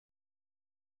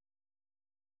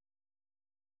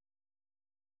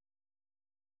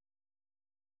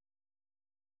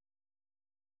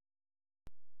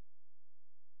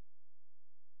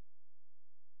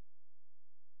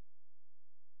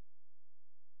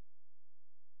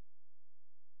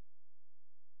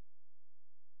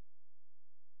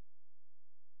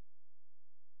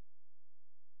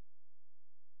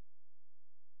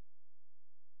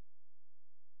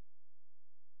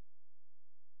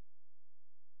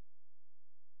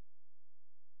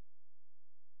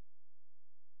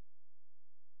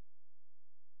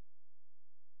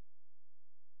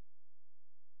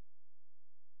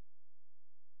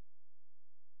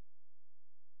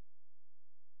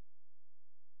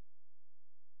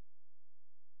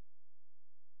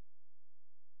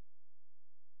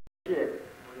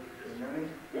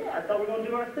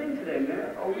our thing today,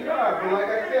 man. Oh, we are, but like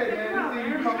I said,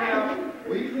 man,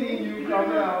 we seen you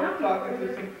coming out talking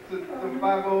to some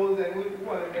 5-0s, and we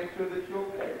want to make sure that you're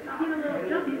okay. He's a little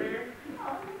jumpy, man.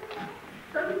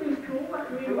 Everything's cool. I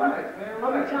mean, relax, man.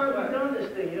 How many times we've done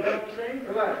this thing, you know what I'm saying?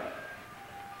 Relax.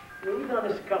 I mean, we've done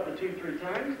this a couple, 2, 3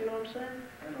 times, you know what I'm saying?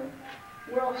 I know.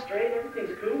 We're all straight,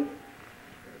 everything's cool.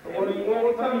 What do you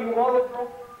wallet, bro?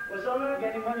 What's up, man?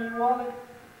 Got any money in your wallet?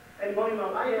 Any money in my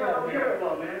wallet? I don't care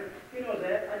about, man. He knows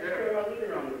that. I just care about leaving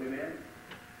around with me, man.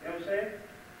 You know what I'm saying?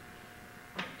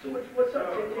 So what's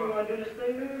up, Tim? You want to do this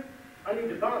thing, man? I need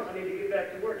to bounce. I need to get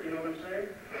back to work, you know what I'm saying?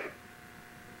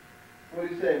 What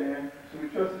do you say, man? Should we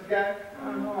trust this guy?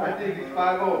 I think he's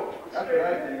 5-0. That's what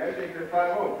I think. I think they're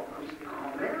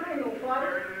 5-0. Man, I ain't no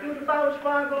father. Dude, if I was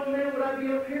 5-0, man, would I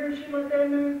be up here and shit like that,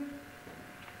 man?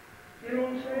 You know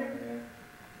what I'm saying?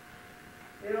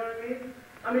 You know what I mean?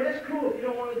 I mean, that's cool. If you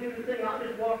don't want to do the thing, I'll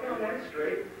just walk out, man. That's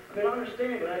straight. I mean, I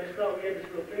understand, but I just thought we had this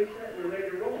little thing set. We're ready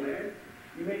to roll, man.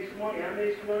 You make some money, I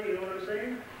make some money, you know what I'm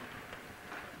saying?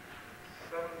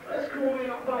 That's cool, man.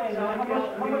 I'll bounce out.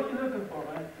 How much you looking for,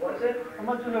 man? What's that? How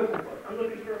much you looking for? I'm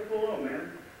looking for a full O,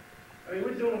 man. I mean,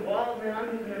 we're doing balls, man. I'm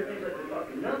looking at things like the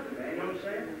fucking nothing, man. You know what I'm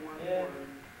saying? Yeah.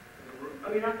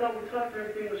 I mean, I thought we talked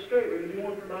everything was straight. We're going to do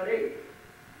one for about 8.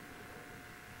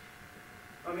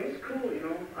 I mean, it's cool, you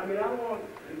know. I mean, I don't want,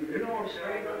 you know I'm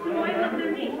straight. You ain't looking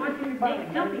at me.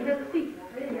 Jumpy has a seat.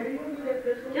 Hey, man, you want to use that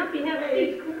pistol? Jumpy has a Hey,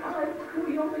 seat. it's cool. All right, it's cool.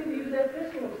 You don't need to use that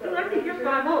pistol and stuff. Dude, I think you're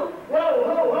 5-0.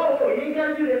 Whoa. You ain't got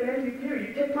to do that, man.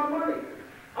 You take my money.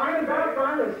 I ain't about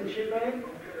violence and shit, man.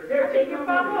 Here, take my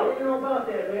money. I didn't know about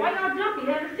that, man. Why not Jumpy?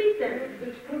 Have a seat then.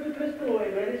 Just put the pistol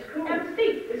away, man. It's cool. Have a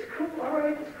seat. It's cool. All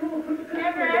right, it's cool. Put the pistol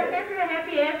Never away.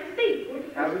 happy, have a seat.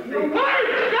 Have a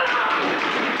seat.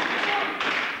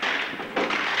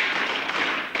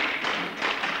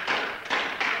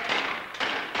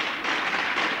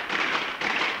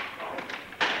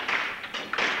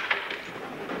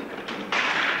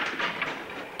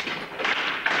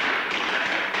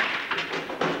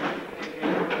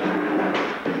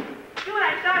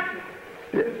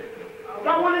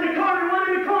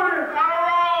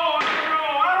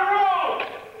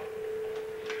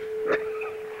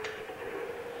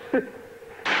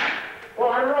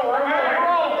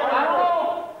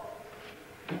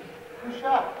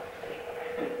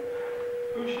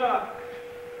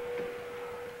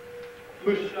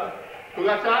 Who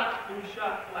got shot? Who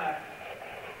shot Black?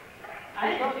 I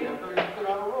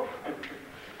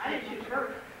didn't shoot her.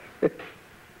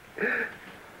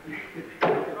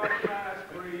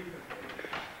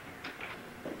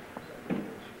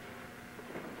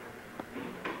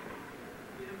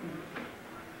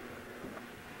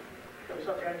 What's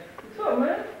up, guys? What's up,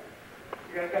 man?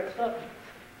 You guys got the stuff?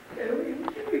 Yeah, what you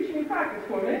reaching in your pockets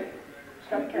for, man? Just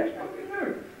got the cash, man. Fucking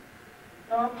nervous.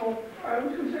 No, I'm cool. All right,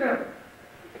 let's go sit down.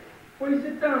 When you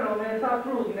sit down, though, man, top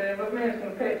rules, man. My man's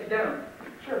gonna pat you down.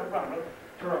 Sure, no problem, brother.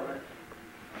 You're all right.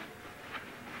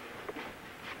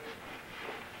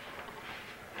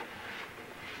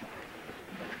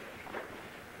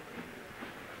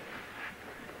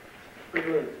 Pretty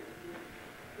good.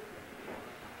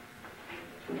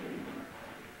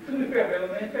 Do me a favor,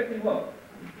 man. Check me out.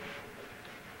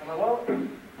 Am I well?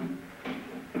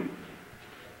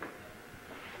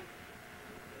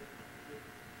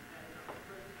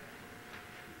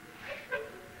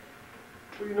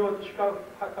 Who you know at the Chicago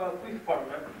Police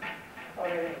Department, man? Oh,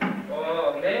 yeah.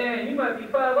 Oh, man, you might be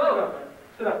 5-0.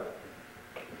 Sit up.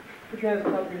 Put your hands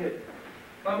on top of your head.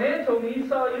 My man told me he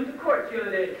saw you at the court the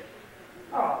other day.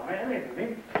 Oh, man, that ain't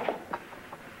me.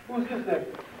 Who's this then?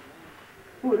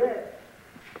 Who that?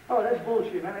 Oh, that's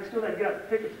bullshit, man. They still let get out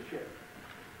the tickets and shit.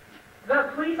 Is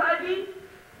that police ID?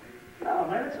 No,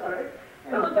 man, it's all right.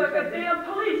 That looks like a damn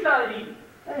police ID.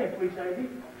 That ain't police ID.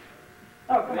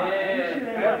 Oh, come on. This shit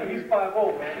ain't Man, right. he's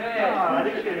 5-0, man. Nah,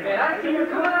 this shit ain't Man, I seen him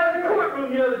coming out of the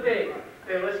courtroom the other day.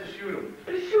 Hey, let's just shoot him.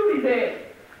 Let's shoot his ass.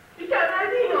 He got an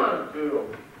ID on him. Shoot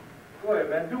him. Go ahead,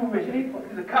 man. Do a mission.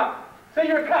 He's a cop. Say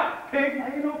you're a cop, pig.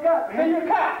 I ain't no cop, man. Say you're a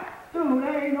cop. Dude,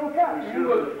 I ain't no cop, man.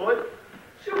 Shoot his foot.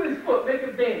 Shoot his foot. Make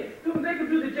him dance. Make him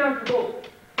do the John Travolta.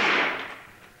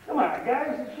 Come on,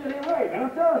 guys. This shit ain't right, man.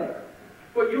 I'm telling you.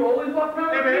 But you always walk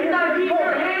around with Hey, police man, ID in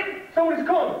your hand? Somebody's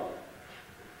calling.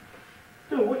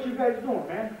 Dude, what you guys doing,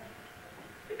 man?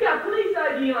 You got police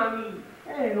ID on me.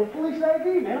 That ain't no police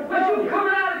ID, man. I'm But telling you you.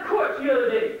 coming out of court the other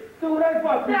day. Dude, I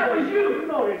bought That was you. You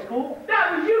know that's cool.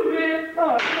 That was you, man.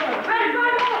 No, it's not. Hey,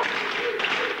 my God!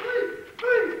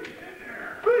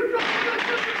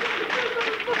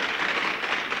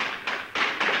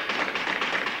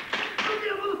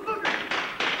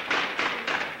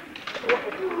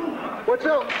 What's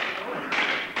up?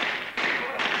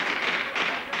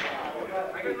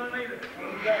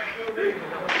 Get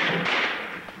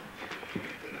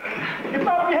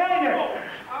off your hand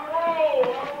there.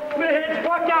 Come here,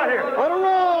 walk out here. On a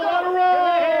roll, on a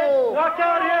roll. Walk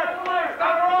out here.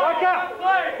 Walk out.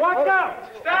 Walk out.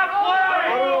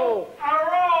 On a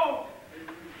roll.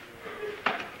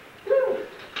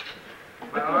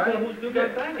 Who's doing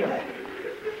that thing?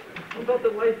 Who's got the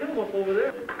light him up over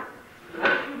there? You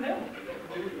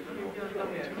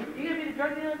gonna be the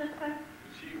drug dealer this time?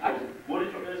 What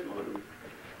did you guys want?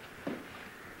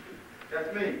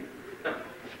 That's me. What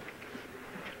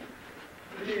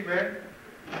do you need, man?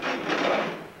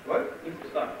 What? Need some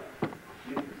stuff.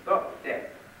 Need some stuff. Yeah.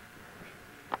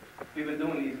 We've been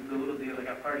doing these the little deals. I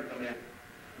got a party coming in.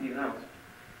 Need an ounce.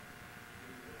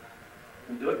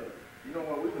 Can you do it? You know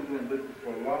what? We've been doing business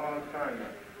for a long time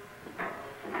now.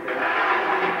 Okay. I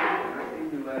seen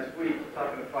you last week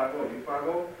talking to 5-0. You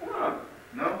 5-0? Come on.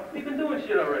 No? We've been doing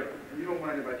shit already. You don't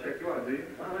mind if I check you out, do you?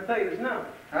 Well, I'm gonna tell you this now.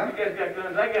 Huh? You guys got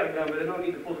guns, I got a gun, but there's no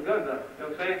need to pull the guns out. You know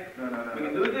what I'm saying? No. We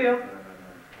can do the deal.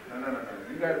 No.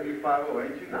 You gotta be 5-0,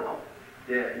 ain't you? No.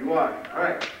 Yeah, you are. All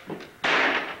right.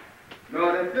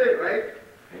 No, that's it, right?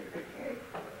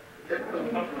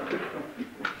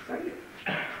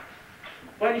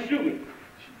 Why'd you shoot me?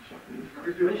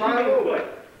 Because you're Why'd you shoot me in the 5-0. foot?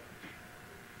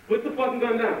 Put the fucking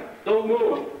gun down. Don't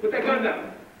move. Put that gun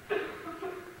down.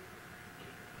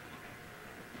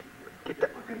 Get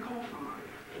that.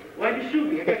 Why'd you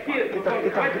shoot me? I got kids. Get down,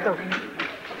 get down, get down.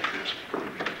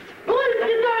 Police,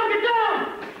 get down, get down!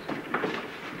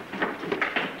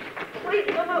 Wait,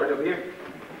 come Right on. over here.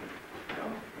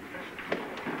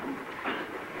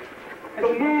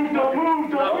 Don't move. Don't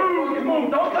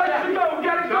touch the gun. We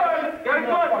got a gun.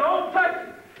 Don't touch it.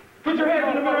 Put your hands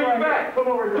in the middle of your back. Come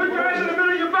over here. Put your hands in the middle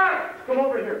of your back. Come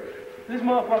over here. This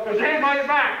motherfucker's hands on your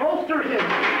back. Holster him.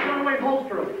 Run away,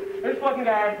 holster him. This fucking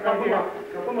guy Come right here up.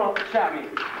 Come up. shot me.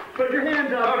 Put your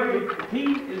hands up. He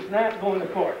is not going to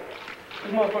court.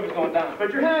 This motherfucker's going down.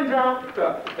 Put your hands out.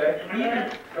 Okay?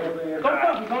 Don't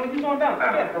fuck him, Tony. He's going down.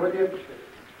 Yeah.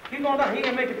 He's going down. He ain't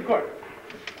gonna make it to court.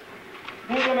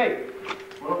 He ain't gonna make it.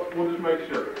 Well, we'll just make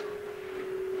sure.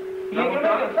 He ain't gonna make it.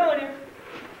 I'm telling you.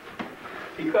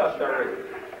 He cussed already.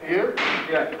 Here?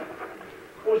 Yeah.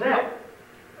 What was that?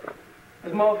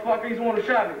 This motherfucker, he's the one who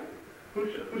shot me. Who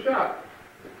shot?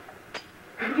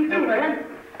 What did you do, man?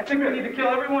 I think we need to kill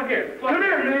everyone here. Come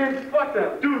here, man. Fuck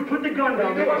them. Dude, put the gun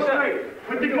down. Fuck them.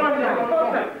 Put the gun down.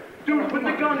 Fuck them. Dude, put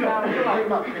the gun down. Chill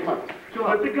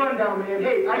out. Put the gun down, man.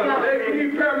 Hey, I got you. Hey,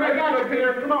 give me a paramedic I got up you,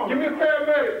 here. man. Come on. Give me a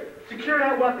paramedic. Secure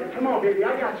that weapon. Come on, baby. I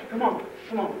got you. Come on.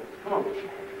 Come on. Come on.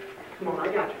 Come on. I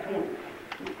got you. Come on.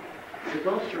 It's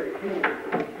all straight. Come on.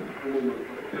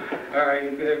 All right,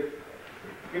 you need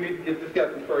to get this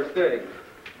guy some first aid.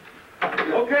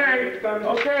 Okay,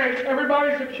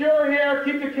 everybody secure here,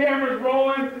 keep the cameras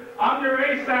rolling. I'm your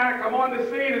ASAC, I'm on the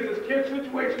scene. Is this kid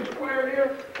situation square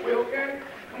here? We okay?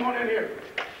 Come on in here.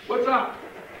 What's up?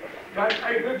 Guys,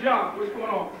 hey, good job. What's going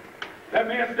on? That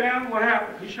man's down, what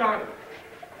happened? He shot him.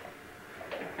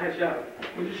 I shot him.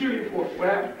 What'd you shoot him for? What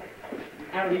happened?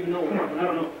 I don't even know. I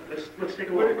don't know. Let's take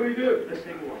a What walk. did you do? Let's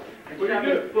take a walk. What did Shot you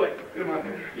me in do? the foot. Come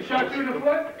on. You shot you in the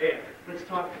foot? Yeah. Let's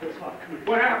talk. Let's talk. Come here.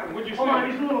 What happened? What'd you Hold on.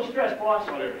 He's say? a little stressed, boss.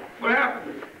 What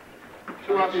happened?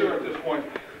 We're not sure at this point.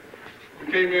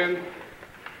 We came in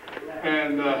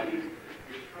and our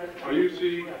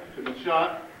UC had been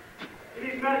shot. He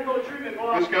needs medical treatment,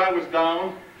 boss. This guy was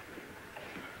down.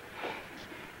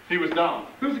 He was down.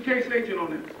 Who's the case agent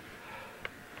on this?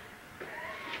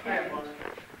 Hey, boss.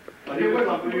 He was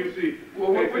up in UC.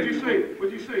 Well, what'd you say?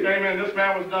 What'd you say? Came in, this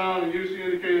man was down, and UC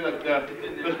indicated that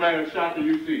this man had shot the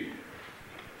UC.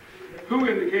 Who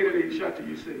indicated he shot the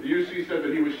UC? The UC said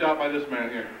that he was shot by this man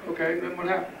here. Okay, then what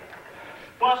happened?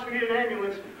 Boss, we need an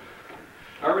ambulance.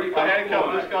 I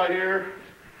handcuffed this guy here,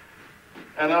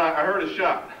 and then I heard a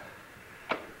shot.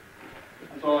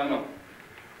 That's all I know.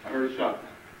 I heard a shot.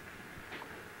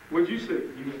 What'd you see?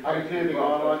 I didn't see anything.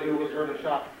 All I knew was heard a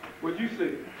shot. What'd you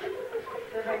see?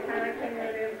 So by the time I came in the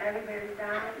room, everybody's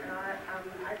down, and I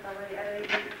saw the other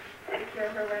lady secure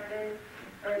her weapon,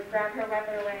 or grab her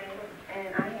weapon away,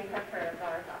 and I handcuffed her, that's all I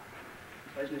saw.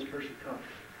 Why isn't this person cuffed?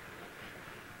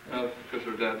 Because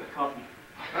they're dead. Cuff him.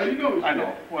 How do you know? I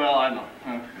know. Well, I know.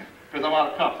 Because I'm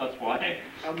out of cuffs, that's why.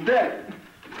 I'm dead.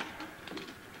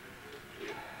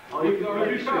 What'd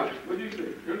you see? What'd you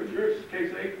see? You're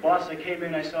case 8. Boss, I came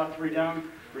in, I saw 3 down.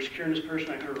 We're securing this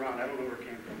person, I heard around. I don't know where it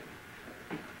came from.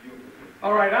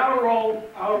 All right, out of roll.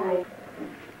 Out of roll.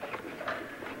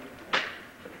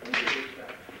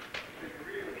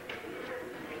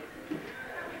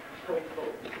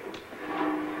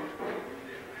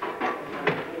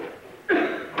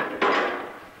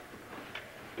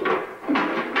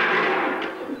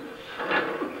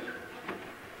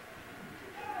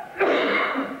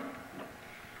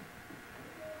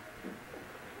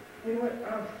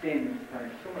 I'm standing this time.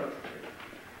 Someone else.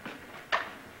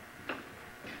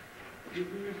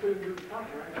 You said you were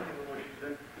talking, right? I don't know what you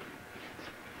said.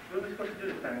 What are we supposed to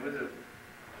do this time? What is it?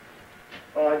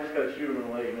 Oh, I just gotta shoot him in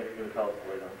the leg and then he's gonna tell us to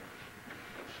lay down.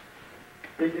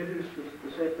 They did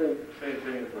the same thing Same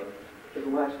thing as as the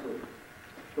last two.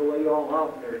 They'll lay you all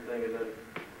out. and everything, and then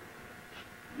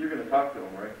you're gonna talk to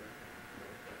him, right?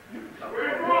 You can talk to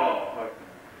him.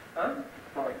 Huh?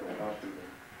 Talk to him, not shoot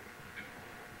him.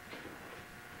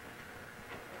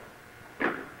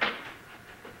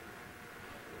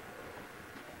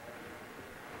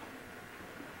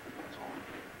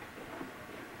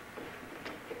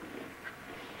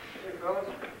 Hey, fellas.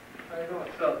 How you doing?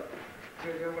 What's up?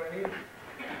 You got what I need?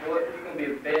 Boy, it's gonna be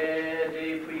a bad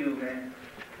day for you, man.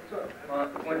 What's up?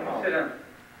 Why don't you sit down?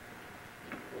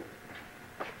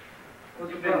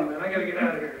 What's your problem, man? I gotta get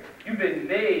out of here. You've been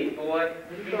made, boy.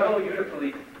 You know you're the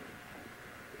police.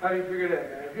 How do you figure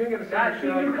that, man? If you ain't gonna say I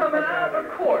seen you coming out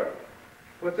of court.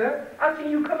 What's that? I seen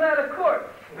you coming out of court.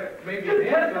 Maybe You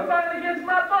testifying against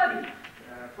my buddy.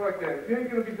 Fuck that. If you ain't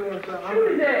gonna be doing something, I'm Shoot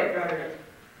gonna his get ass. the fuck out of here.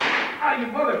 Ah, you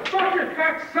motherfucker,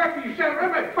 cocksucker, you shot right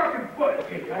in my fucking foot.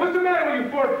 What's the matter with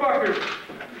you poor fuckers?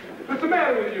 What's the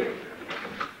matter with you?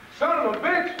 Son of a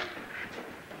bitch.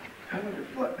 Come on your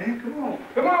foot, man, come on.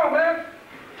 Come on, man.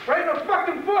 Right in the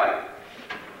fucking foot.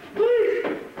 Please!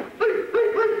 Please!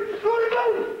 Don't leave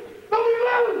alone! Don't leave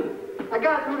alone! I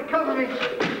got it. Cover me.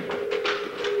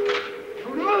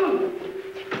 Don't leave alone!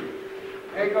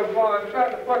 Ain't gonna fall. I'm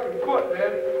shot in the fucking foot,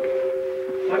 man.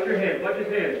 Watch your hand, watch his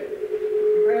hand.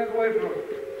 Keep your hands away from him.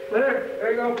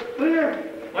 There you go. There!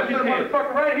 Watch his That hand.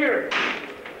 motherfucker right here.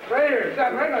 Right here.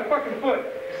 Shot right in my fucking foot.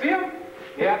 You see him?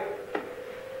 Yeah.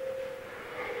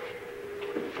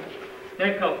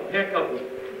 Handcuff him, handcuff him.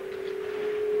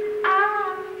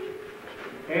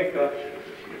 Handcuff.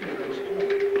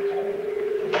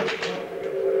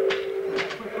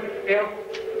 Yeah.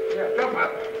 Yeah, jump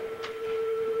up.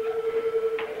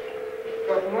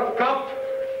 Cuff him up. Cuff.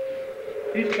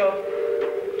 He's cuffed.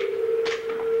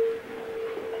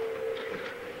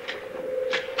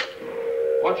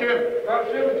 Watch him. Cuff,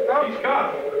 Jim. Cuff. He's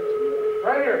cuffed.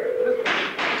 Right here. This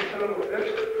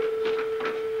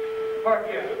Fuck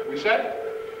yeah. We set?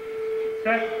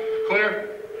 Set. Clear?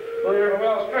 Clear.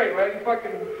 Well, straight, right? You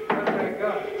fucking got that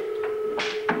gun.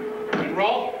 And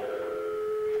roll?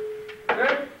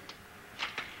 Okay?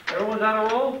 Everyone's on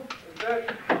a roll? Is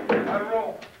that? How to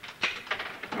roll?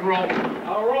 And roll.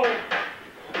 I'll roll.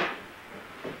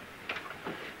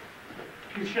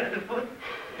 You shot in the foot?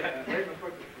 Yeah, right in the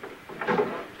fucking.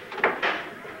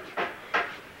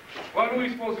 When are we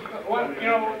supposed to, what, you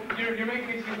know, you're making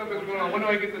me see something's going on. When do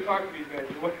I get to talk to these guys?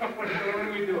 What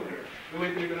do we do here? Do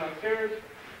we go downstairs?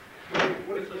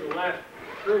 What is the last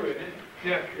screw in it?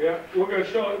 Yeah. Yeah, we're gonna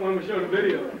show it when we show the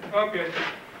video. Okay.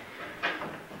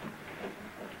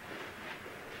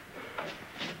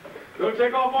 Don't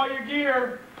take off all your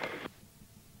gear.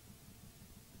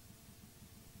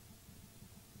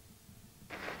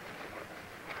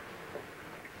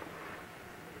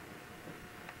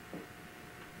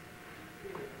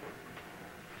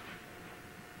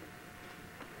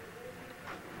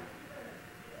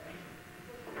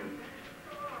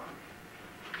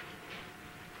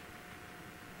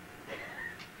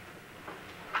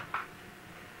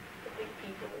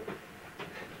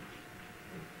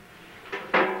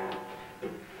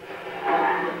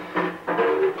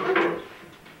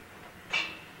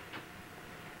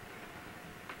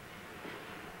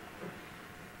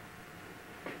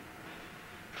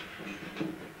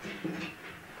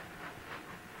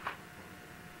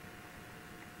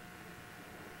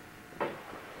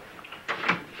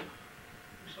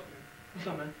 What's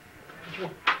up, man? Huh?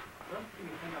 Give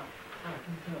me $10. All right,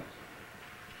 give me $10.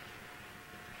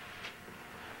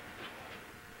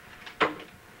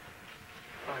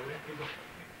 All right, here you go.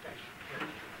 Thanks.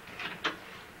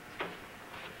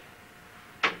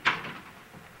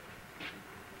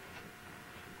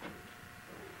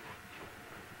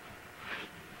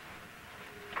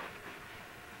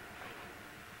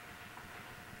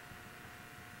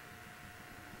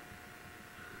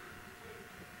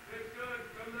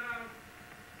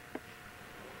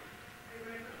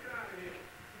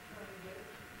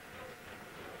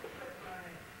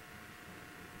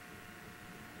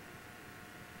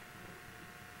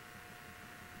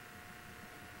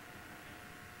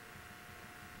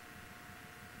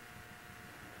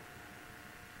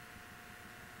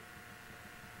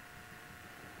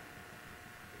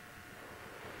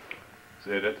 Is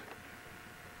that it?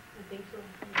 I think so.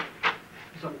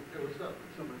 Something, what's up?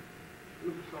 Something.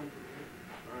 Look for something.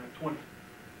 All right, 20.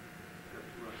 That's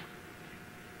right.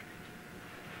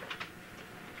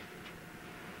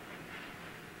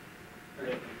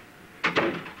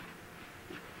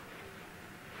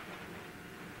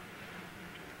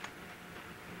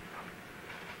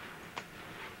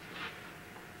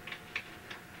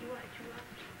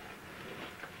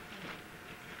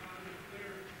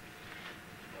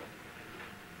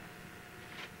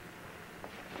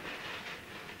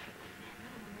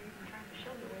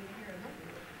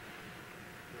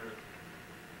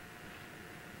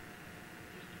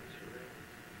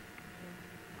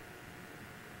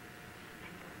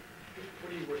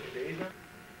 days now?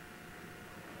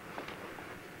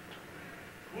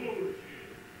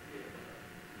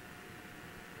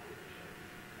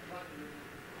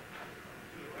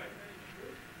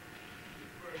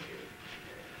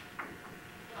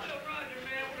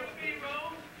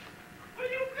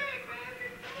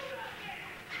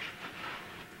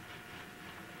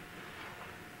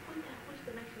 What's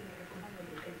the Mexican guy from home that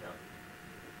they picked up?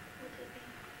 What's his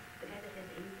name? The guy that has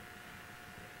AIDS?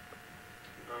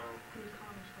 He was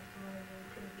calling himself some other name,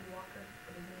 Timothy Walker,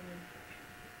 but his name is...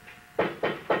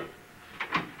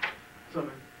 What's up,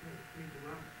 man?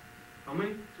 How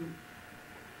many? 2.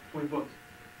 20 bucks.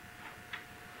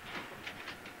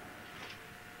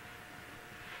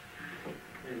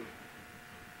 There you go.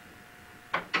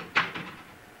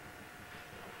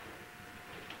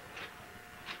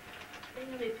 They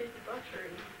only $50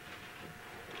 already.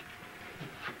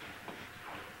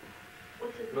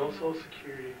 What's his No name? Social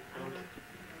Security. No.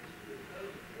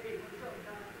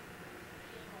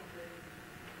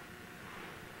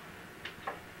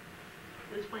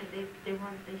 It's funny, they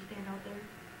stand out there,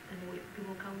 and they wait,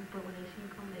 people come, but when they see him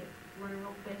come, they run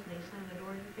real fast and they slam the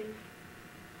door in your face.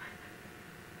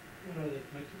 What are they,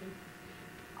 Mexican?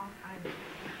 All kinds.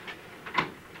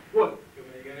 What? You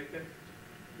want me to get anything?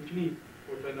 What you need?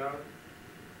 For $10?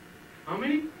 How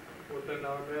many? For $10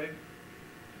 bag?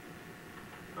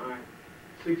 Alright.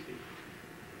 60.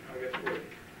 I guess 40.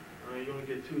 Alright, you only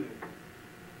get 2 then.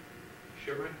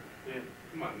 Sure, man? Yeah.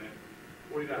 Come on, man.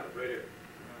 $40 right here.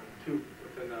 2. For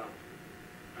 $10. I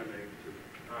make it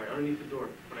 2. Alright, underneath the door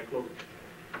when I close it.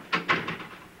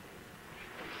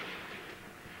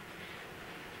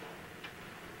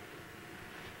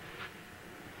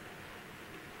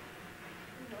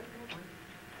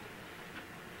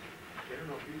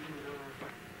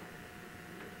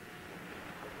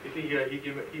 You think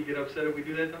he'd get upset if we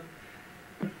do that, though?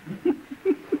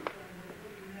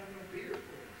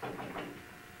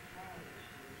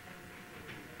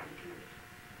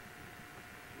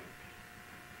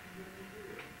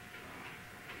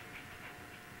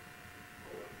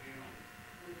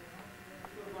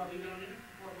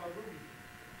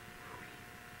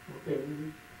 Okay, Ruby.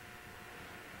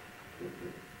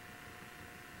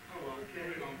 Oh, okay.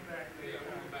 We're going back there.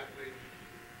 We'll go back later.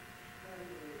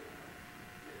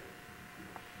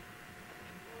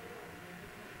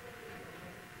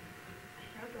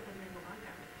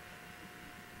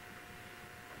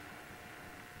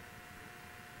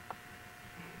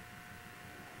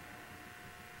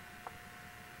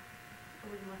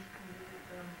 Somebody must come visit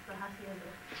the hacienda.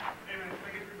 Hey, man, can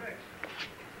I get your bags?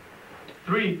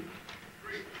 3.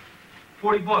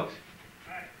 40 bucks.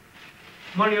 Alright.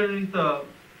 Money underneath the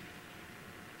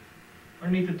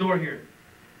door here.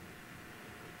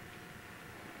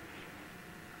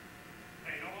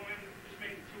 Hey, no, man, just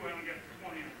make it 2. I don't get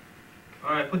 20.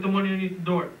 Alright, put the money underneath the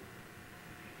door.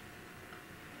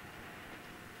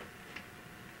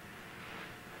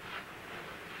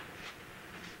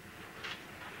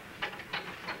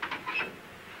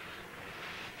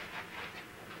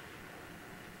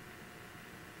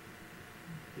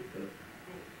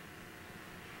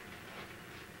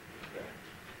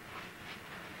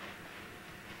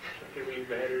 Give me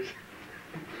matters.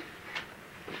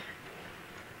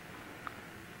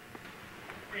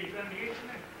 Hey, you got any 8s in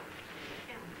there?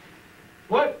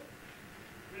 What?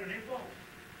 You got an 8 ball?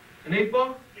 An 8 ball?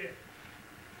 Yeah.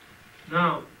 No.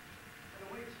 Got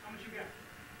no 8s? How much you got?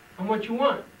 How much you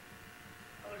want?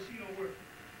 I'll let you know where.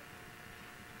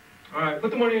 Alright, put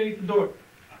the money underneath the door. Dude,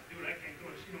 I can't go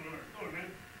to see no door, man.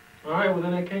 Alright, well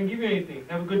then I can't give you anything.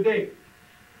 Have a good day.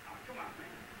 Oh, come on, man.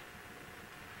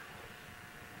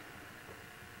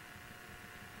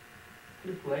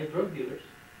 They're polite drug dealers.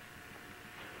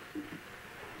 You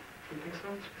think so?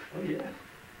 Oh yeah.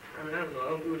 I mean, I don't know. I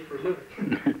don't do it for a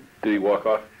living. Did he walk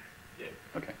off? Yeah.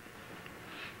 Okay.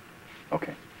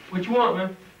 Okay. What you want,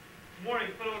 man?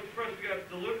 Morning, Federal Express, we got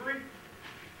delivery.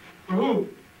 For who?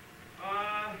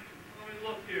 Let me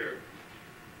look here.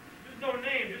 There's no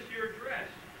name, just your address.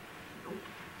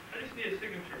 I just need a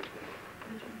signature.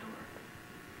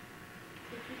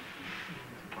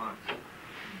 Box.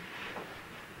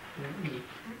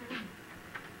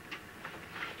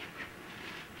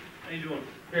 How you doing?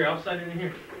 Here, I'll sign it in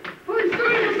here. I'm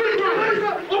still behind the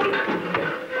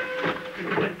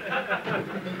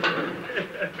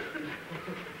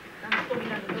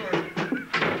door.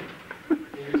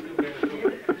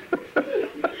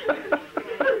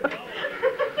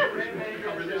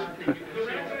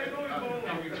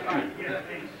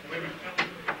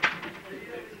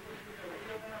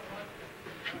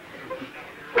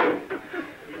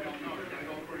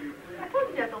 I told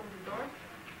you not to open the door.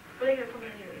 But they're gonna come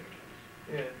in here.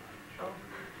 Yeah. So.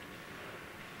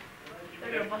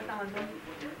 one done.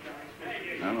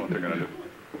 I don't know what they're gonna do.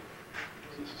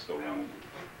 This is still running.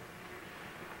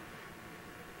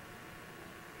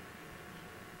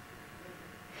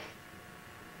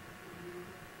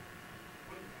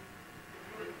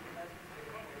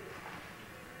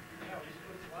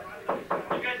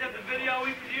 You guys have the video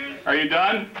we could use? Are you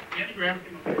done? Yes, Graham.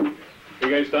 Are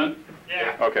you guys done?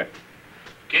 Yeah. Okay.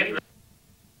 Get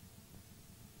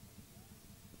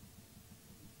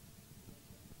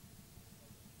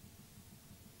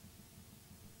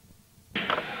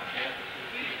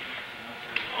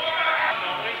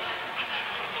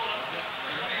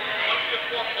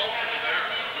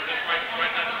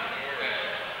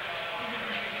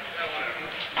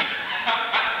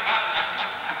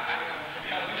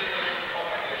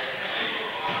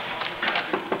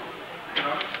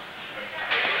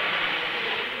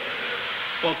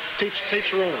Well,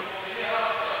 tape's rolling.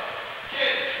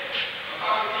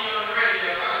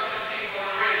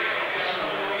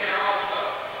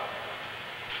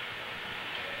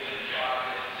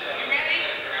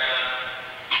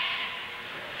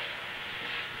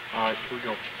 All right, here we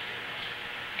go.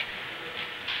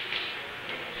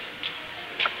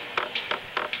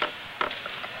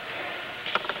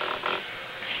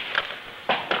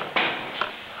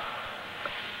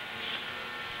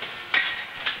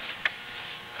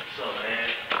 What's up, man?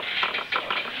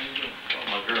 Oh,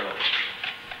 my girl.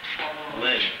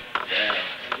 Lynn. Yeah.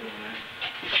 Come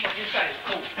on, inside is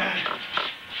cold.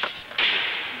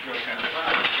 Girl kind of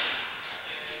fine.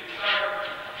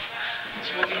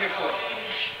 So what we here for?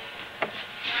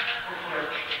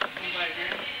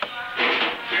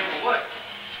 Here for what?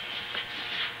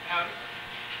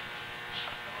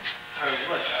 Howdy,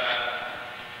 what?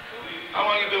 How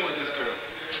long you been with this girl?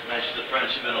 Man, she's a friend.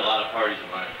 She's been to a lot of parties of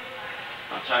mine.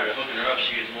 I'm tired of hooking her up.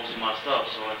 She gets most of my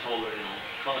stuff, so I told her,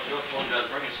 call it up, told you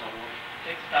I'd bring her someone.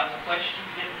 Takes 1,000 questions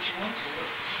to get what you want.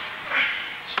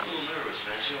 She's a little nervous,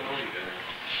 man. She don't know you better.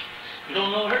 You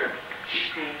don't know her?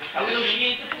 She's cool. How we know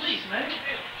she ain't the police, man?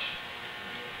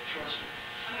 Trust me.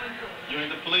 You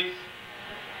ain't the police?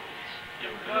 You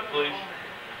ever been to the police?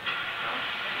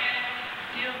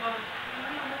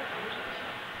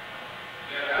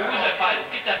 Who's that Bible?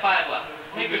 Get that Bible out.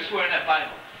 Make her swear in that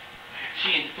Bible. She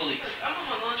ain't the police. I'm on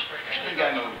my lunch break. You ain't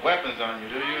got no weapons on you,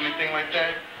 do you? Anything like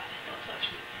that? Don't touch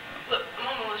me. Look, I'm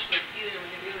on my lunch break. Either or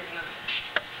not.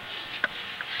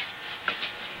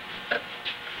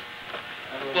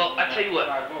 Well, I tell you what.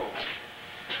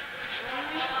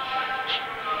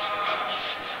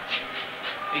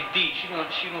 Hey, D, she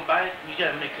gonna buy it? You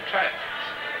gotta make her try it.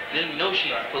 Then we know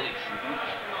she's the police.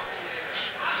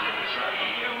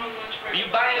 You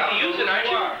buying it to use it, aren't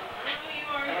you? I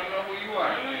don't know who you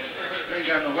are. You ain't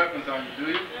got no weapons on you,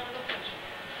 do you?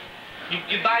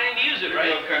 You buying to use it, right?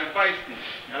 You're kind of feisty.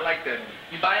 I like that.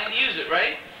 You buying to use it,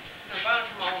 right? I'm buying it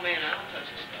from my old man. I don't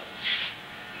touch this stuff.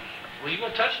 Well, you're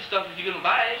gonna touch the stuff if you're gonna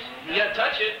buy it. You gotta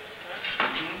touch it.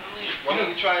 Why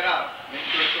don't you try it out? Make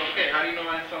sure it's okay. How do you know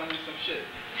I ain't selling you some shit?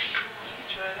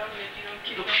 Try it out, and if you don't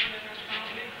keep coming, then that's fine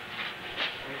with me.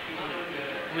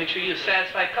 Make sure you're a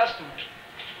satisfied customer.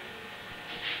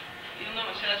 You don't know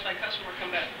a satisfied customer come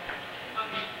back.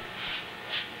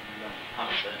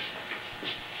 Homicide.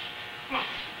 Come on.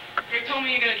 You told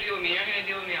me you're gonna deal with me. You're gonna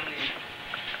deal with me. I'm leaving.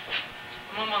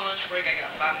 I'm on my lunch break. I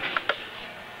got 5 minutes.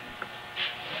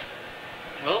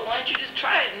 Well, why don't you just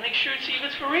try it and make sure, see if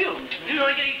it's for real. You know,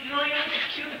 you gotta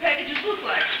see what the packages look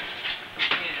like.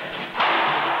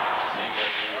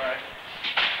 Alright.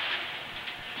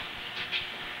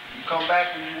 You come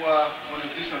back when you want to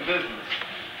do some business.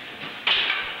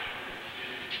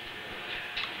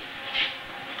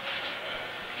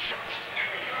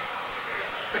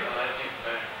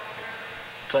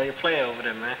 Play your play over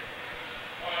there, man.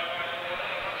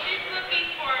 She's looking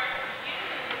for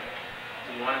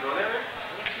Do you want to go there?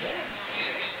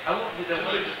 I won't do that.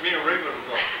 Just me and regular will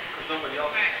go, because nobody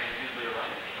else is usually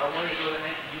around. I wanted to go that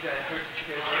night. You guys heard that you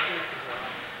guys were here because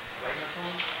writing on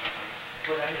phone.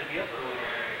 But I had to be up earlier.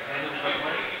 And I knew it was my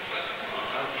money.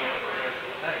 I was going for the rest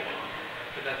of the night.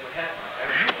 But that's what happened. I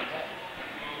remember what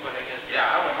happened. But I guess.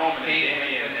 Yeah, I went home and They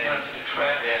then went from the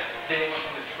trap. Yeah. They went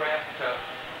from the trap to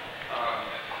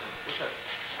what's that?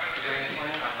 The Grand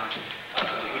Slam.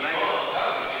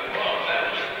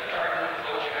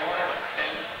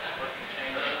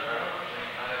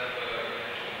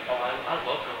 I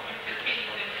love her.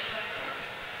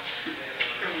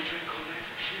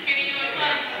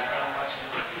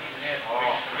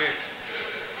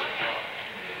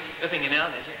 Nothing in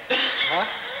out, is it? Huh?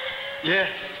 Yeah.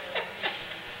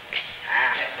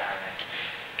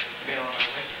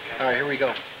 All right, here we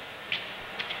go.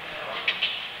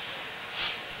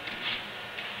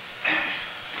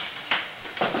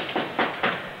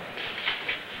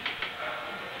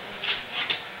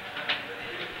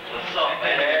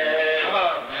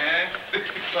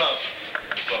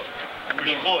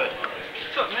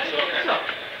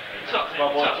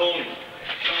 my boy Tony.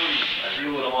 I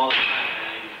deal with him all the time,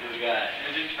 man. He's a good guy.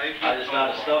 I just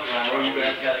found his stuff around where you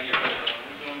guys gotta get rid of it.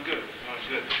 We're doing good. We're doing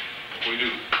good. We do.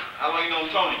 How long you know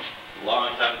Tony?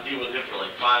 Long time to deal with him for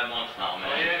like 5 months now, man.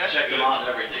 Oh, yeah, that's Check good. him out and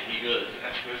everything. He good.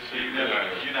 That's good. So you're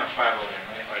not 5-0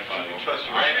 then, right? I trust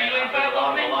you. I ain't 5-0,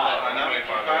 man. I know.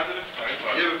 Positive?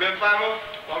 You ever been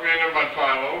 5-0? Okay, I never been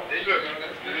 5-0. That's good.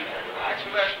 Relax.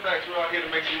 We're out here to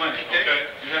make some money, okay?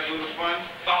 You have a little fun?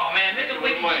 Oh, man, nigga,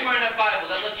 wait till you swear that Bible,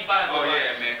 that lucky Bible. Oh,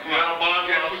 yeah, man. Come on. You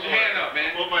gotta put your hand up,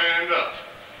 man. Put my hand up.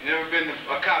 You never been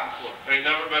a cop before? Ain't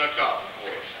never been a cop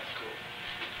before. That's cool.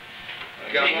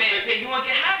 You got Hey, man, 150? hey, you wanna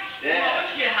get high? Yeah.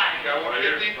 Let's get high. You got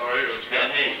 150? Sorry, You got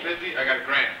 150? I got a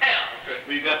grand. Hell. Okay.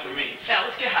 What you got for me? Hell,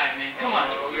 let's get high, man. Come on.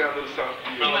 Oh, we got a little something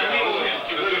for you. Come on, We got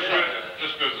a little-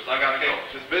 Just business. I gotta go.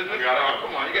 This business? I gotta go. Oh,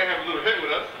 come on. You gotta have a little hit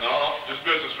with us. No, just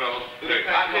business, fellas. Hey,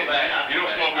 I'll go back. You don't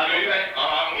smoke with me?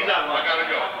 He's not I gotta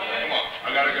go. Come on, I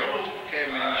gotta go. Okay,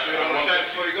 man. You sure you don't want to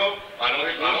before you go? I don't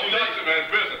touch it, man.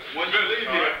 It's business. Once you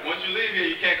leave here,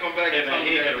 you can't come back Hey, and man, tell me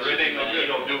he ain't that gonna shit really ain't no know good. you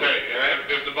don't do Okay, it.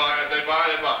 if they buy, they buy.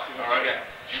 All right.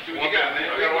 See what you got,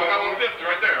 man. I got 150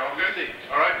 right there, okay?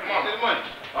 All right, come on. See the money.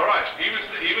 All right,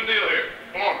 even deal here.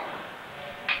 Come on.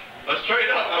 Let's trade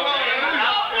up. Come on, man.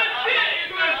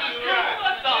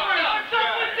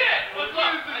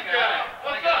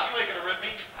 You ain't gonna rip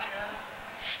me.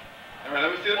 All right,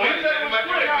 let me see the Well, money. he said it was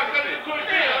quick. I said it was quick.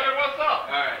 What's up?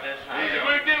 All right. That's There you You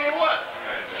go. ain't dealing with what?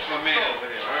 That's my man over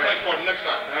there. All Next right. one, next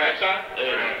time. All right. Next time? There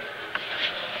you go.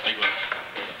 Thank you.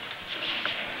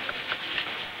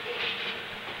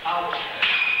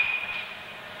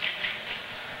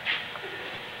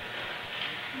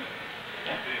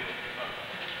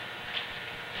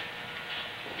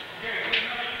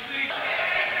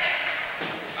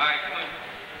 All right, come on.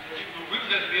 We can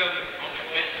just be able to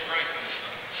get the break and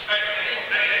stuff. Hey.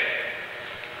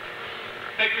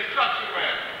 Hey, construction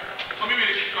man. Let me be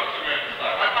the construction man.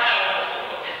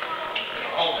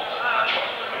 Almost.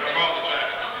 I'm off the jack.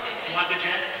 You want the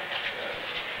jet?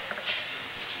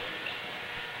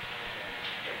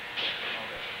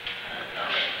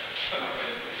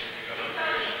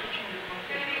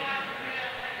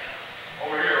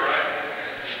 Over here, right?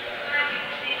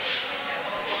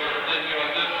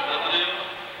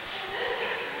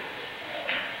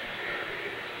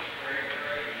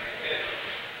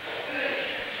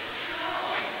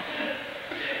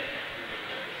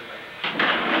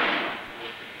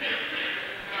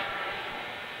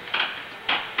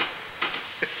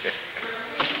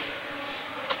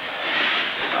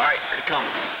 All right, here it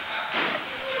comes.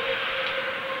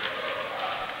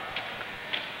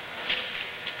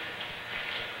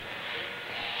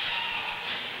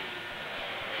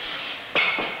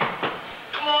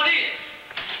 Come on in.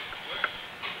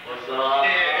 What's up?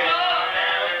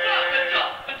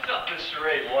 What's up? Mr.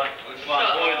 Ray, boy. It's my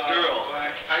boy's girl.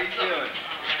 How you feeling?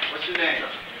 What's your name?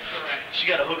 She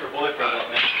got a hooker boyfriend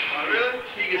up, man. Oh, really?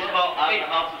 He gets caught out of the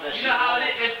house with that You shit. know how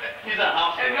it is? He's a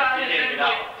house Hey, man. guys, He can't get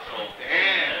out. So.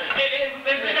 Damn.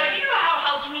 You know how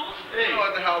house rules? You know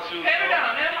what the house rules Hand it are?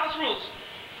 down, man. House rules.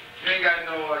 You ain't got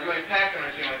no, you ain't packing or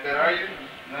anything like that, are you?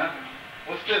 Nah.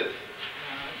 What's this?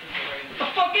 What the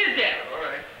fuck is that? All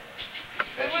right.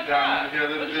 Hey, Set you what's down up? here a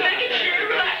little Let's bit. take it here.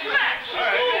 Relax. All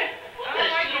right. I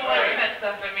don't like you wearing that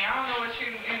stuff at me. I don't know what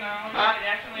you know,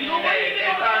 actually. You know what? Hey,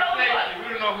 it's our safety. We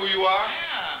don't know who you are.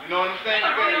 Yeah. You know what I'm saying?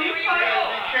 You gotta be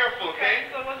careful, okay?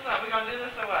 So what's up? We gonna do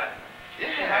this or what?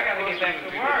 Yeah. I gotta get back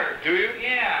to work. Do you?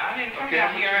 Yeah, I didn't come Okay,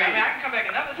 down what here. you I mean, need? I can come back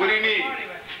another time. What do you to the need? party,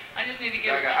 but I just need to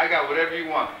get. I got whatever you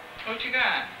want. What you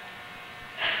got?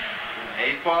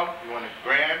 An 8-ball? You want a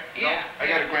grand? Yeah. No, I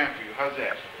got a grand for you. How's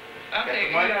that? Okay,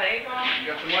 you some money? got 8 ball? You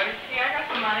got some money? Yeah, I got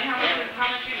some money.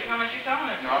 How much you selling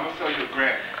it? No, I'm gonna sell you a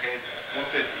grand, okay?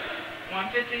 150.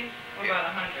 150? What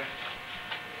about 100?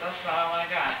 That's about all I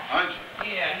got. 100.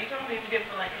 Yeah, he told me to get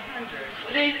for like 100.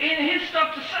 But it ain't his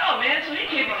stuff to sell, man, so he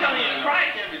can't be telling you the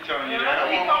price. I can't be telling you Yeah, that. that's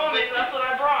what he told me, so that's what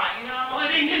I brought, you know? Well,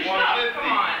 it ain't his stuff. 150.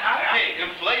 Come on, Hey,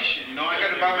 inflation, you know, I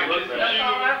gotta buy my kids some That's shoes,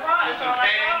 all I brought. get That's some all I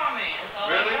pants. got on me. That's all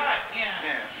Really? I got. Yeah.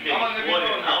 Yeah. How long have you known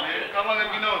them, man? How long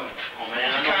have you known them? Oh man,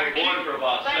 I know the boy for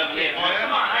about Thank 7, you. 8 months.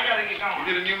 Come on, I gotta get You going.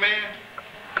 get a new man?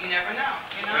 You never know,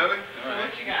 you know? Really? So All right.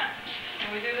 what you got?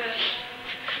 Can we do this?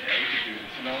 Yeah, you can do this.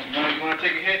 You wanna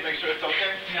take a hit, make sure it's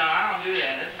okay? No, I don't do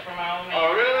that. This is for my old man.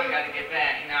 Oh, really? I gotta get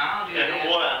back. No, I don't do Yeah, that.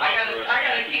 boy, I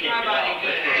gotta keep my body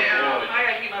good. I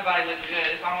gotta keep my body looking good.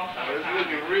 It's almost Oh, it's summertime.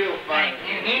 looking real fine.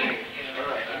 Thank you. All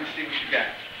right, let me see what you got.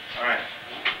 All right.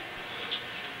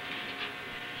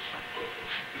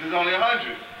 This is only 100.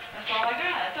 That's all I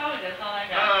got. I told you, that's all I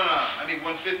No, got. no, no. I need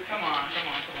 150. Come on.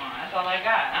 That's all I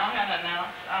got. I don't have nothing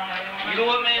else. I don't have anyone. You know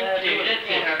what, man?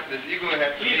 You're gonna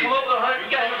have to. You come up with 100,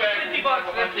 you got 50 bucks,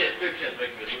 that's it.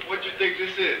 What you think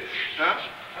this is? Huh?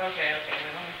 Okay. Let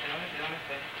me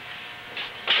see.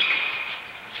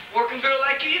 Working girl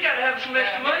like you gotta have some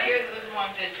extra money. Here's this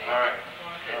 150. All right,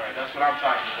 that's what I'm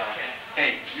talking about. Okay.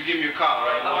 Hey, you give me a call,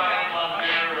 right? All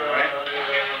right.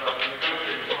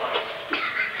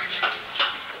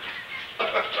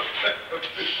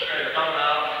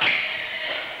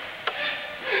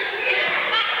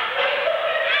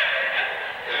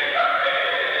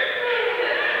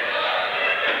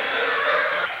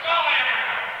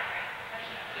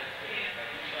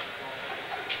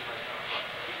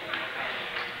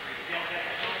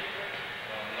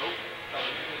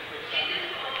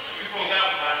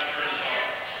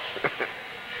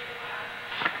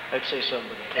 I'd say something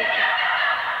to the picture.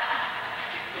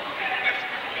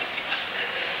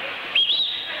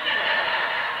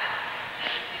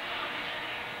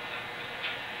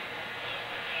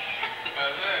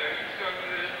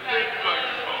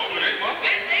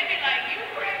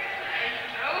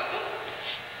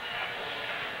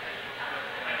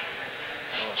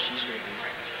 Oh, she's gonna be.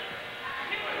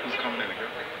 Who's coming in again?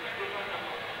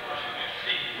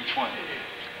 Which one?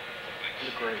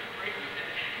 The great.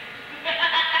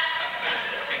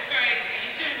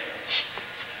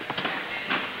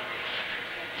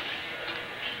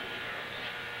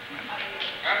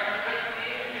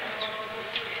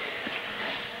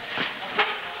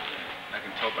 I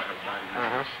can tell by her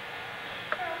body.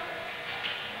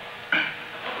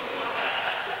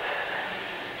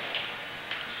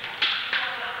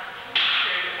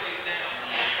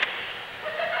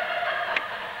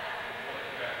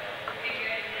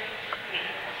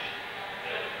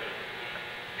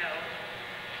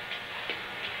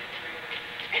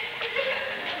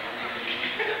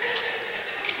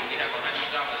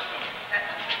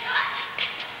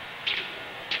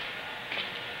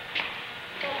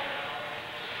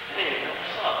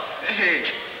 Hey.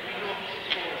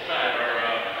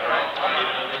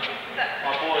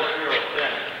 My boy's girl,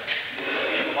 Ben.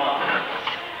 Come on.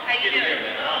 How you doing?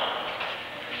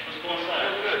 Let's go inside.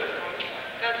 Good.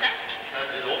 Go inside?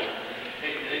 It's open.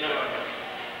 Hey, no.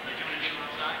 You doing anything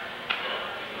outside?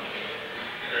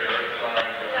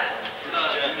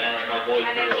 Jen, man, it's my boy's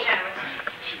My girl. name's Sharon.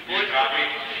 Boy's girl?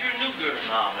 You're a new girl.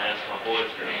 Nah, man, it's my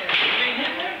boy's girl. You ain't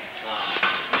him there? Nah.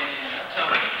 Man, I'm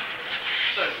telling you.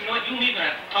 So, you know what? You and me gonna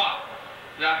have to talk.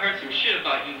 'Cause I heard some shit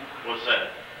about you. What's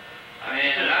that?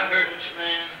 Man, I heard.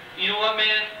 Man. You know what,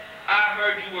 man? I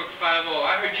heard you work 5-0.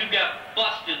 I heard you got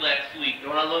busted last week.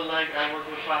 Do I look like I work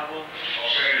with 5-0?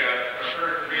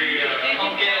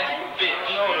 Punk ass bitch.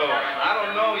 No, I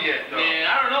don't know yet, though. Man,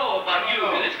 I don't know about you,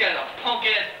 but this guy's a punk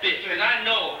ass bitch. And I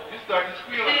know. You starting to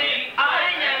squeal on me. See,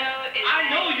 I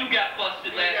know you got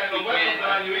busted You ain't last got no week, weapons man.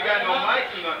 on you. You ain't got no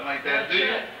mics or nothing like that, do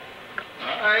you?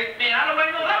 All right. Man, I don't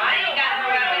know that. I ain't got no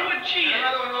weapons. You weapons. were cheating.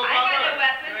 I don't know I about got no that.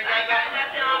 weapons. You ain't I got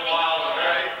nothing on me.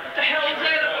 What the hell is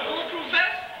that? A bulletproof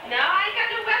vest? No, I ain't got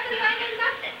no weapons. I got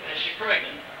nothing. Is she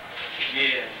pregnant?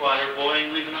 Yeah. That's why her boy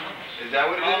ain't leaving the house. Is that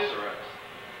what it is?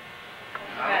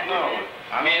 I don't know.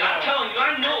 Man, I'm telling you,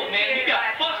 I know, man. You got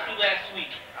busted last week.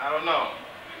 I don't know.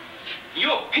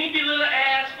 Your pinky little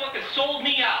ass fucking sold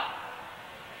me out.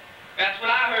 That's what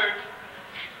I heard.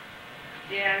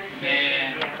 Yeah, I'm just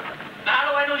Man. yeah.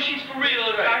 How do I know she's for real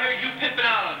if I heard you pimping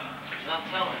out on me? Not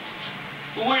telling.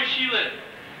 Well, where does she live?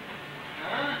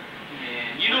 Huh?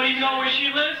 Man, you don't even know where she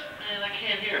lives? Man, I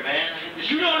can't hear, man.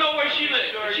 You don't know where she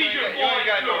lives. Sure, She's you your ain't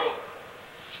got boy's no. girl.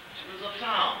 She was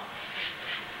uptown.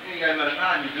 You ain't got nothing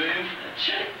on you, do you? That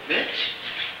chick, bitch.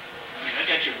 Man, I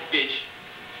got your bitch.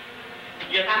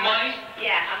 You got How some money? much?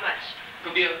 Yeah, how much?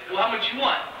 Could be well, how much you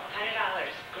want? $100,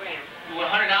 gram. You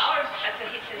want $100? That's what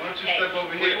he said. Why don't you to step take.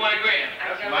 over What do here? you want a gram? I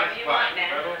That's go my wherever you spot. want, man.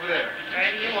 Right over there.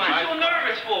 Wherever you What want. you so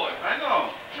nervous for? I know.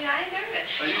 Yeah, I ain't nervous.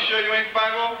 Are you sure you ain't 5-0?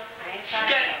 I ain't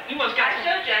sorry. You must I got some.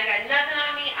 showed you, I ain't got nothing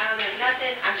on me. I don't know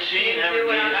nothing. I'm just She here to never do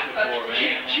what did I'm it supposed before, to do.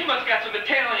 man. She must got some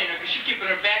Italian in her because she's keeping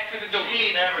her back to the door.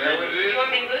 She never Is that what did. it is? You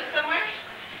want me to move somewhere?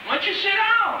 Why don't you sit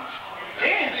down?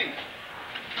 Damn.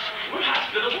 We're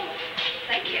hospitable.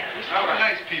 Thank you. How are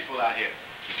nice people out here?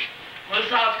 Well, this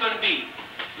is how it's going to be.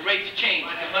 The rates changed.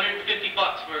 It's $150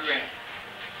 for a gram.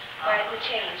 Why has it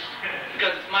changed?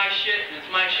 Because it's my shit and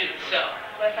it's my shit to sell.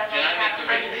 What if I And I make the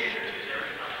don't have rates.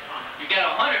 money? You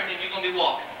got 100, then you're going to be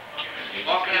walking.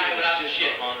 Walking out without the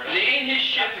shit. But it ain't his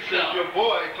shit to Because sell. your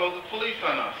boy called the police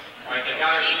on us.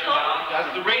 He told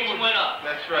That's the rates went up.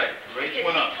 That's right. The rates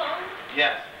went up.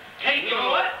 Yes. Hey, you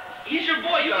know what? He's your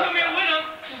boy. You come here with him.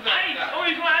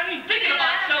 I ain't thinking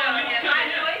about selling you. My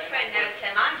boyfriend knows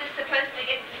him. I'm just supposed to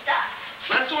get the stuff.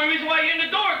 only reason why you're in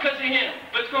the door because of him.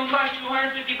 But it's gonna cost you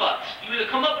 $150. You either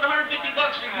come up with $150 or you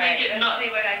ain't getting nothing. Let's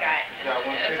see what I got.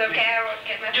 Yeah, It's okay, I will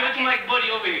get my Give it to my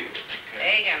buddy over here.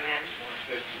 There you go, man.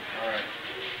 150. All right.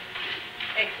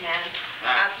 Thanks, man.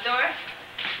 Out the door?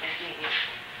 Nice to meet you.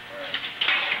 All right.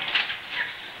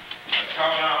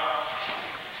 Come out.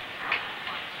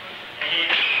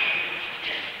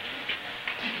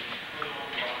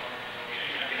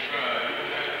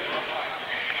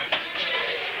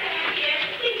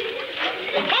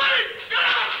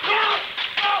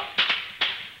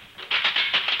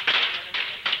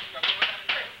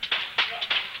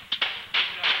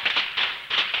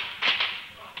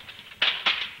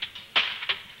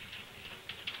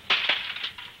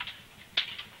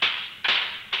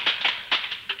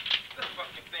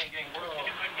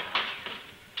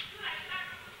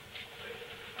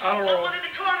 Out of roll. One in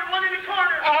the corner, one in the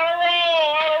corner. Out of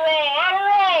roll, out of roll, out of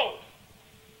roll.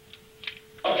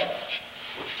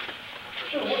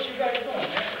 Sure, what you guys doing,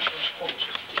 man?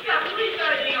 You got police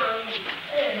ID on you.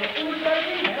 Hey, no police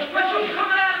ID, man. But you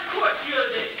coming out of court the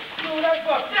other day. No, that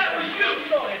fuck. That was you.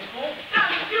 You know that's cool. That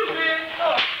was you, man.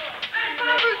 Oh. Hey,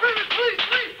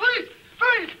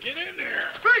 Please! Get in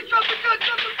there. Please, drop the gun,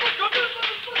 drop the gun, drop the gun.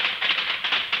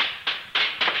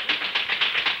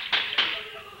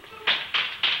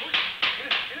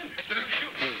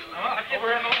 Over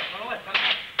here on the left, on the left.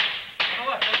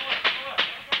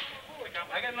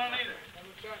 I got none either.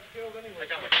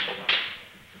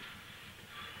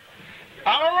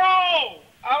 Out of roll!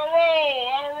 Out of roll!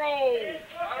 Out of roll!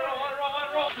 Out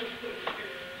of roll.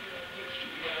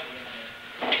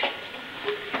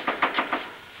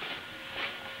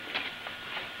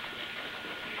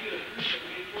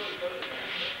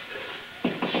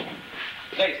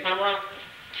 Thanks, come around.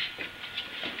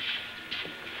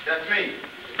 That's me.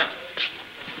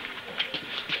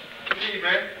 Me,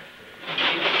 man.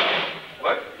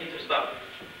 What? Need some stuff.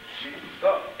 Need some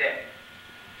stuff. Yeah.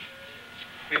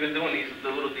 We've been doing the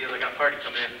little deals. I got a party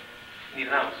coming in. Need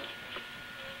a house.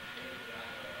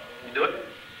 You do it?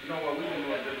 You know what? We've been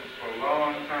doing business for a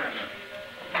long time now.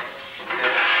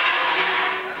 Yeah.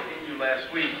 I seen you last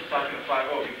week talking to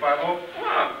 5-0. You 5-0?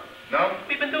 Wow. No?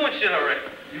 We've been doing shit already.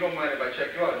 You don't mind if I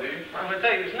check you out, do you? I'm gonna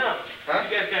tell you this now. Huh?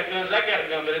 You guys got guns, I got a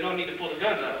gun, but I don't need to pull the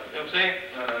guns out. You know what I'm saying?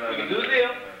 No. We can do the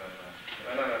deal.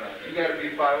 No. You gotta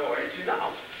be 5-0, ain't you?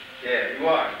 No. Yeah, you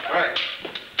are. Right.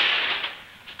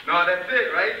 No, that's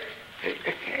it, right?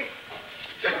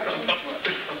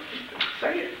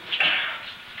 Say it.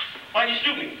 Why'd you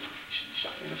shoot me?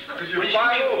 Because you're Why'd you shoot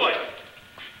me in the 5-0. foot?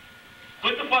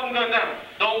 Put the fucking gun down.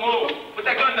 Don't move. Put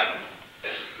that gun down.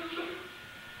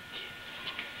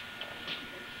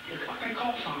 You fucking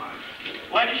call someone.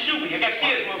 Why'd you shoot me? I got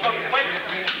kids, motherfucker. Wait.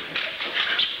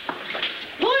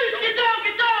 Please, get down,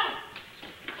 get down.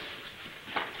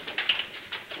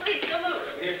 Please, come over.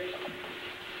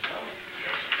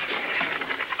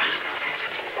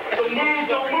 Don't move,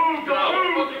 don't move,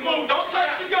 don't move. Don't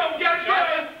touch the gun. Get it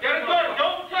done. Get it done.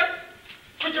 Don't touch.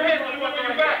 Put your hands in the middle of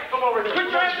your back. Come over here. Put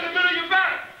your hands in the middle of your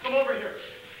back. Come over here.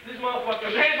 This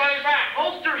motherfucker. Put your hands on your back.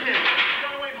 Holster him.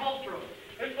 Run away and holster him.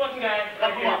 This fucking guy.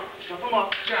 Step him up. Step him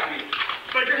up. Got me.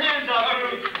 Put your hands up.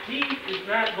 He is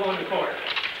not going to court.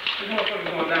 This motherfucker's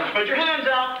going down. Put your hands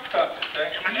out.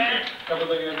 Cover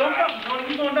the end. Don't touch him, Tony.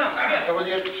 He's going down. Yeah. Cover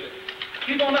the extra shit.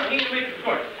 He's going down. He ain't gonna make it to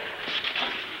court.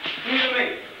 He ain't gonna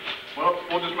make it. Well,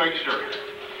 we'll just make sure.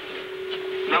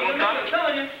 I'm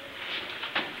telling you.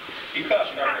 He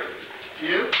cussed already.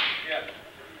 You? Yeah.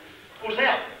 Who's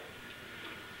that?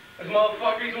 This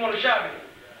motherfucker, he's the one who shot me.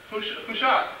 Who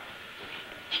shot?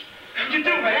 What'd you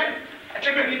do, man? I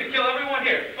think we need to kill everyone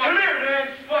here. Come here, man.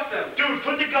 Fuck them. Dude,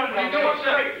 put the gun down. What are you doing,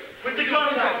 Straight. Put the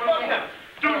gun down. Fuck them.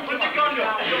 Dude, put the gun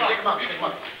down. Take him out, take him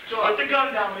out. Put the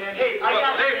gun down, man. Hey, I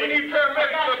got you. Hey, we need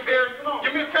paramedics up here. Come on.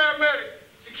 Give me a paramedic.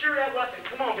 Secure that weapon.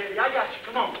 Come on, baby. I got you.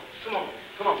 Come on. Come on.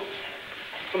 Come on.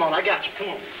 Come on, I got you. Come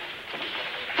on.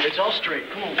 It's all straight.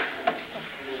 Come on.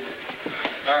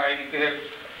 All right,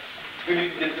 we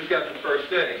need to get this guy some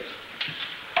first aid.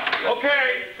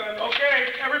 Okay,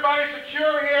 everybody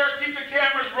secure here. Keep the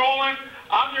cameras rolling.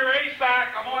 I'm your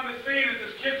ASAC. I'm on the scene. Is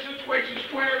this kid situation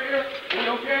square here? We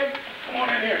okay? Come on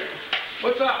in here.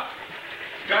 What's up?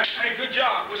 Guys, hey, good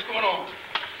job. What's going on?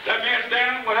 That man's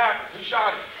down. What happened? Who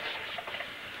shot him?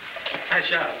 I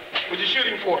shot him. What'd you shoot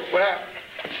him for? What happened?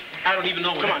 I don't even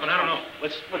know what happened. I don't know.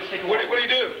 Let's take a walk. What did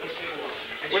he do?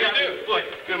 What did he do? Foot.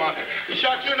 Come on. He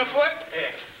shot you in the foot? Yeah.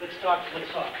 Let's talk.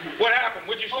 What happened?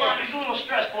 What'd you Hold on, start? he's a little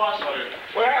stressed, boss.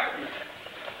 What happened?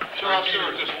 Sure, I'm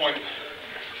sure at this point.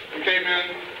 We came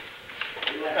in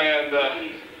and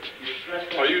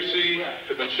our UC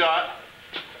had been shot.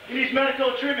 He needs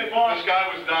medical treatment, boss. This guy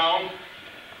was down.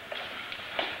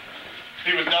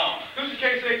 He was down. Who's the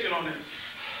case agent on this?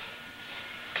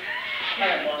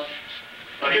 Hi, boss.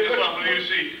 He just left from the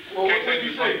UC. Well, what did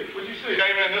you see? What did you see?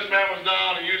 Came in, this man was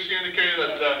down, the UC indicated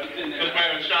that this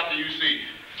man had shot the UC.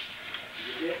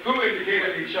 Who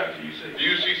indicated he shot the UC? The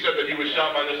UC said that he was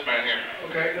shot by this man here.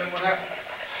 Okay, then what happened?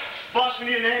 Boss, we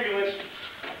need an ambulance.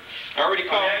 I already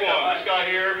called for this guy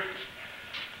here,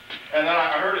 and then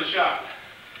I heard a shot.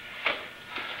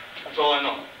 That's all I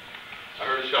know. I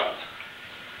heard a shot.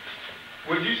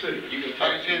 What did you see? I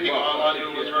didn't see anything. All I knew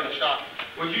was heard a shot.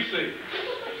 What did you see?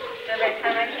 So by the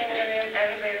time I came in the room,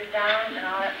 everybody was down, and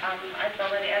I saw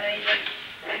the other agent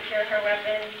secure her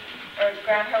weapon, or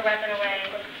grab her weapon away,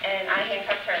 and I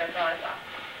handcuffed her, that's all I saw.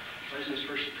 Where's this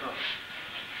first cuff?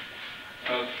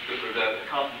 Because we're dead.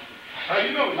 Cuff. How do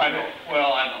you know? I know.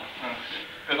 Well, I know.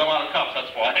 Because I'm out of cuffs,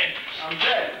 that's why. I'm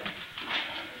dead.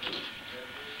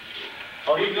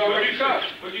 Oh, he's already shot.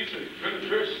 What did you see?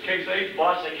 Here's case 8.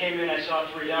 Boss, I came in, I saw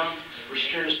 3 down. We're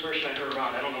securing this person, I heard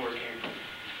around. I don't know where it came from.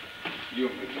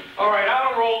 All right,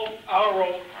 I'll roll. I'll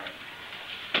roll. All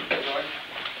right.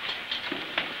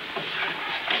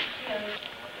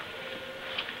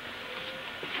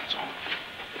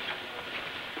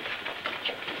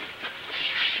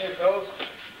 Hey, fellas.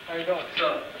 How you doing? What's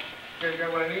up? You guys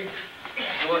got what I need?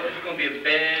 You know what? It's gonna be a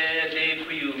bad day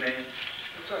for you, man.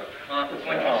 What's up? Why don't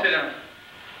you sit down?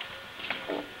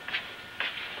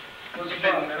 What's the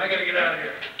problem, man? I gotta get out of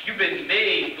here. You've been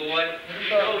made, boy.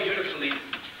 You know you're the police.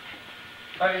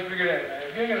 How do you figure that, man?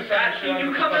 If you ain't gonna say I seen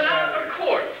you coming out of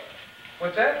court.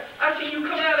 What's that? I seen you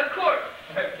coming out of court.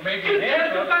 Maybe You an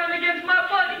answer. testifying against my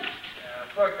buddy.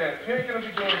 Yeah, fuck that. If you ain't gonna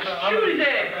be doing something, I'm Shoot his gonna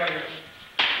ass. get out of here.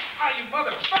 Ah, you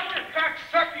motherfucker,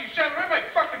 cocksucker, you shot right my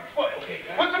fucking foot. Okay,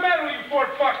 what's the matter with you poor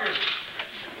fuckers?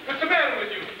 What's the matter with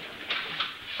you?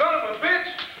 Son of a bitch.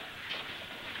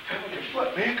 Hell on your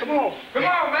foot, man. Come on. Come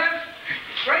on, man.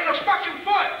 Right in the fucking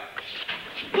foot.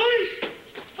 Please!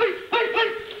 Please! Let me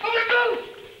move!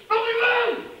 Let me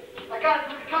move! I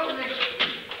got it. Cover me.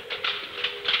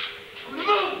 Let me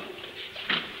move!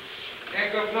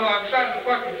 Handcuffs, no, I'm shot in the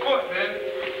fucking foot, man.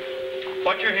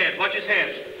 Watch your hands. Watch his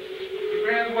hands. Keep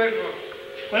your hands away from him.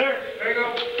 Clear. There you go.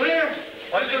 Clear.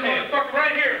 Watch this motherfucker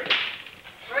right here.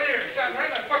 Right here. Shot right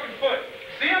in my fucking foot.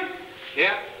 See him?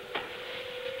 Yeah.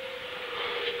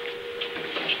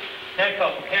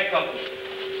 Handcuff him. Handcuff him.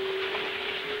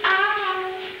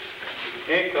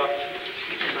 Handcuff.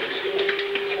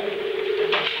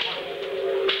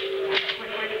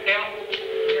 Down.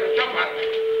 Jump out.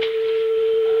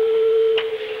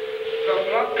 Cuff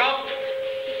him up. Cuff.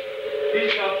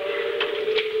 He's cuffed.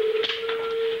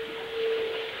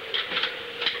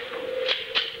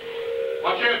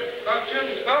 Watch him. Cuff him.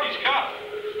 Cuff. He's cuffed.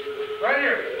 Right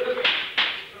here. Listen.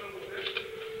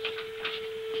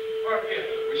 Fuck yeah.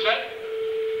 We set?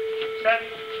 Set.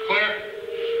 Clear?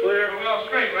 Clear. We're all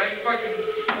straight, right? You fucking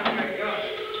gun.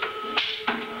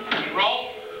 And roll?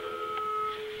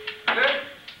 That's it?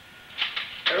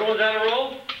 Everyone's on a roll?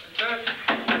 That's it?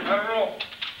 Let it roll.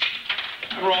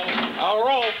 Roll. I'll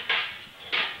roll.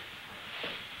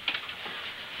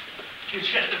 You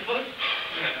shot the foot?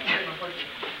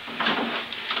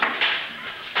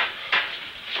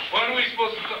 When are we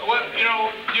supposed to, what, you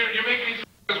know, you're making these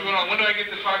going on. When do I get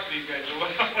to talk to these guys? What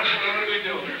do we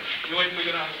do? You wait till we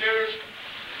get downstairs?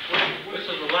 This is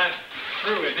the last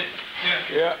crew, isn't it?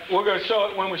 Yeah. Yeah, we're gonna show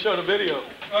it when we show the video.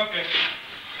 Okay.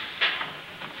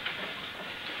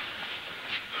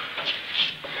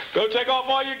 Go take off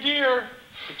all your gear,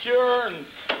 secure, and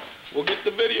we'll get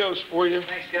the videos for you.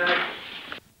 Thanks, guys.